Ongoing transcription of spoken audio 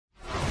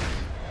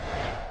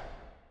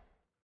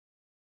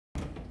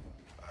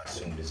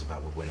assume this is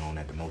about what went on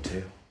at the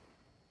motel?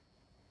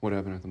 What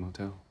happened at the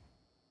motel?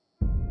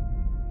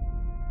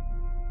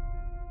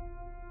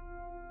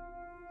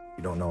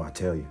 You don't know, I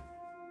tell you.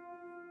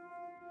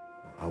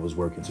 I was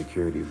working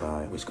security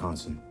by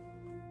Wisconsin,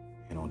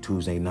 and on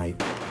Tuesday night,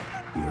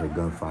 we heard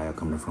gunfire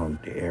coming from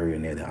the area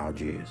near the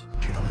Algiers.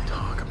 You don't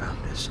talk about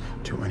this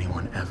to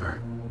anyone ever.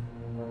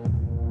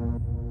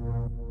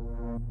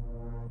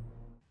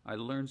 I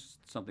learned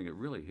something that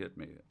really hit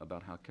me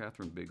about how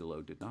Catherine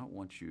Bigelow did not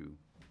want you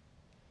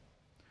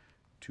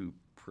to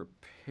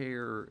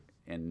prepare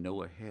and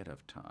know ahead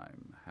of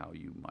time how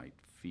you might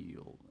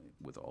feel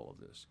with all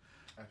of this.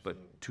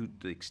 Absolutely. But to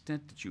the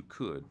extent that you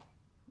could,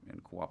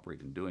 and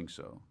cooperate in doing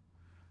so,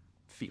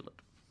 feel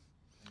it.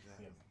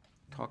 Exactly.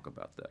 Talk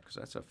about that, because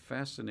that's a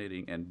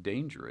fascinating and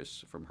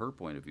dangerous, from her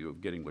point of view, of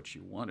getting what she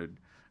wanted,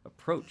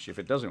 approach. If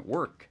it doesn't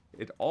work,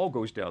 it all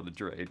goes down the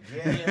drain.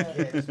 Yeah,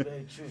 it's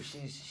very true.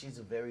 She's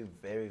a very,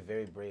 very,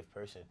 very brave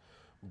person.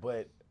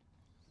 But,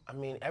 I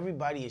mean,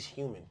 everybody is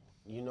human,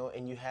 you know,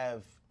 and you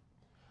have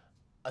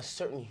a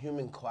certain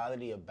human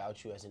quality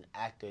about you as an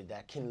actor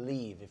that can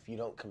leave if you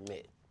don't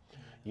commit,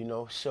 you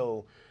know?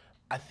 So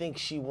I think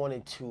she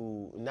wanted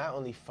to not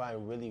only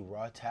find really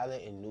raw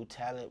talent and new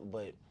talent,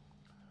 but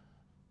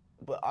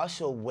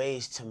also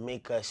ways to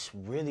make us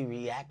really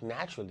react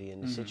naturally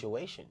in the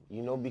situation,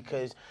 you know,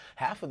 because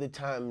half of the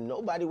time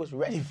nobody was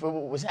ready for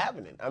what was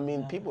happening. I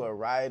mean, people are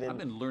rioting. I've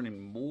been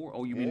learning more.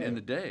 Oh, you mean in the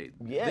day?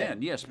 Yeah.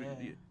 Then, yes.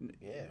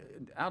 Yeah.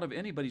 Out of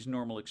anybody's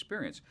normal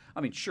experience.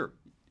 I mean, sure,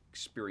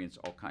 experience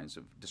all kinds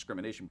of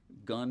discrimination.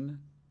 Gun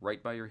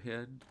right by your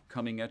head,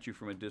 coming at you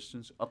from a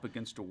distance, up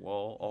against a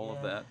wall, all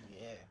of that.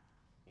 Yeah.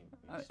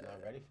 You're just not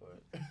ready for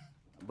it.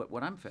 But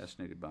what I'm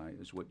fascinated by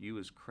is what you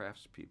as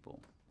craftspeople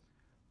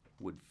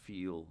would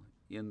feel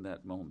in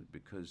that moment,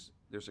 because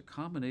there's a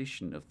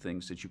combination of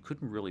things that you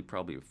couldn't really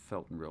probably have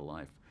felt in real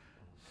life.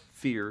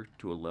 Fear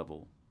to a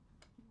level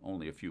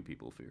only a few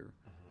people fear,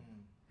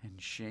 and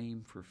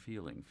shame for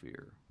feeling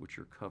fear, which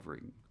you're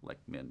covering like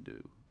men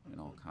do in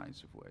all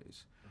kinds of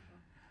ways.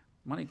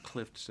 Monty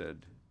Clift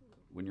said,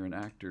 when you're an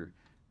actor,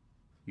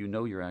 you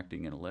know you're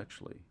acting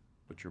intellectually,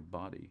 but your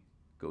body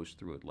goes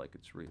through it like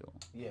it's real.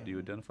 Yeah. Do you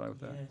identify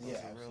with that? Yeah,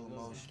 real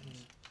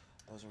emotions.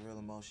 Those are real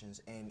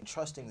emotions. And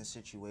trusting the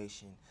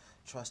situation,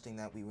 trusting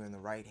that we were in the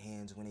right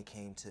hands when it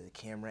came to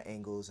camera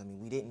angles. I mean,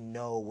 we didn't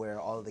know where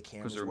all of the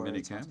cameras were. Because there were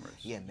many cameras.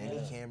 Yeah,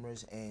 many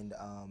cameras. And,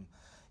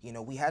 you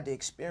know, we had to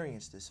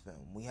experience this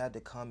film. We had to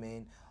come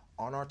in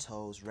on our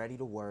toes, ready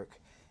to work.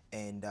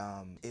 And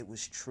it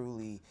was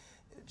truly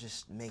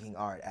just making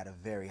art at a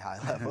very high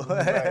level.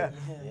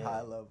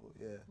 High level,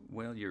 yeah.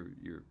 Well,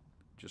 you're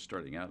just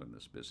starting out in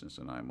this business,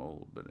 and I'm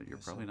old, but you're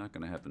probably not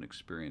going to have an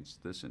experience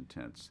this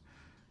intense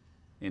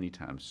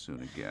anytime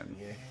soon again.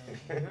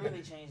 It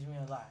really changed me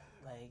a lot.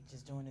 Like,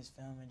 just doing this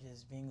film and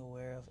just being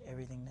aware of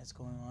everything that's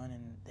going on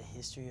and the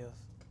history of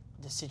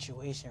the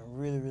situation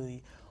really,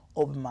 really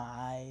opened my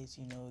eyes,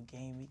 you know,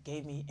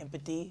 gave me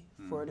empathy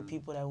for the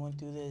people that went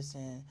through this,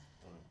 and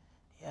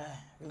yeah,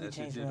 really As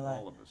changed it me did a lot.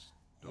 all of us.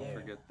 Don't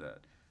forget that.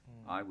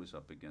 I was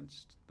up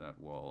against that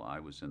wall. I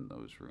was in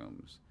those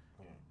rooms.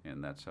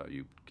 And that's how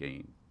you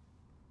gain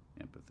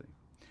empathy.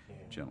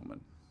 Gentlemen,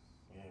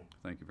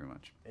 thank you very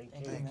much. Thank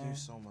you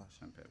so much.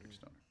 I'm Patrick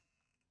Stoner.